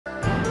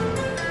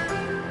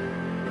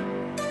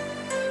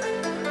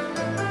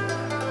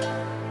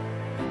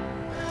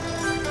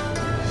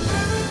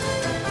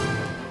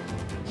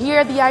Here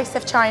at the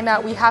ICEF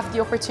China, we have the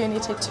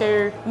opportunity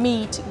to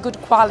meet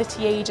good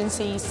quality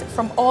agencies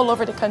from all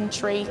over the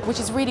country,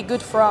 which is really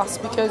good for us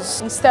because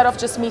instead of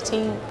just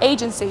meeting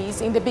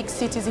agencies in the big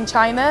cities in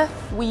China,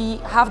 we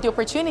have the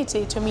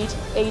opportunity to meet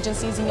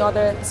agencies in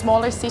other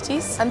smaller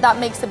cities. And that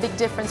makes a big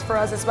difference for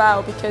us as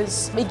well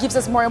because it gives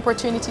us more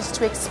opportunities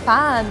to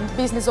expand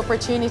business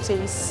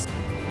opportunities.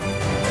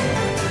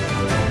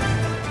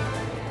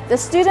 The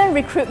student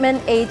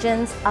recruitment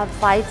agents are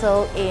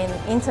vital in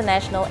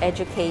international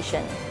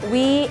education.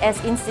 We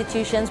as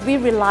institutions, we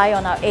rely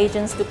on our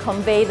agents to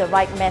convey the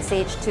right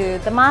message to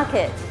the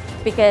market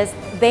because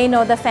they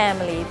know the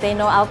family, they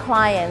know our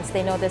clients,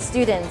 they know the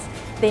students,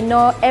 they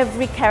know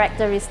every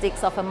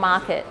characteristics of a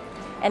market.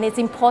 And it's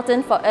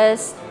important for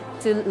us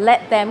to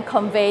let them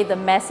convey the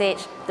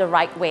message the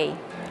right way.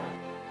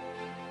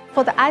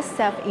 For the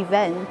ICEF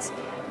event,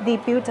 they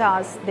built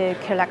us the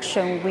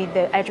collection with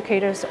the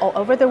educators all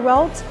over the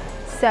world.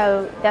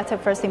 So that's the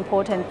first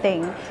important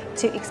thing,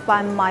 to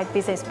expand my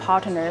business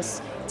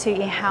partners, to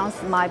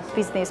enhance my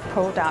business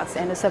products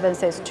and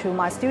services to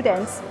my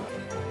students.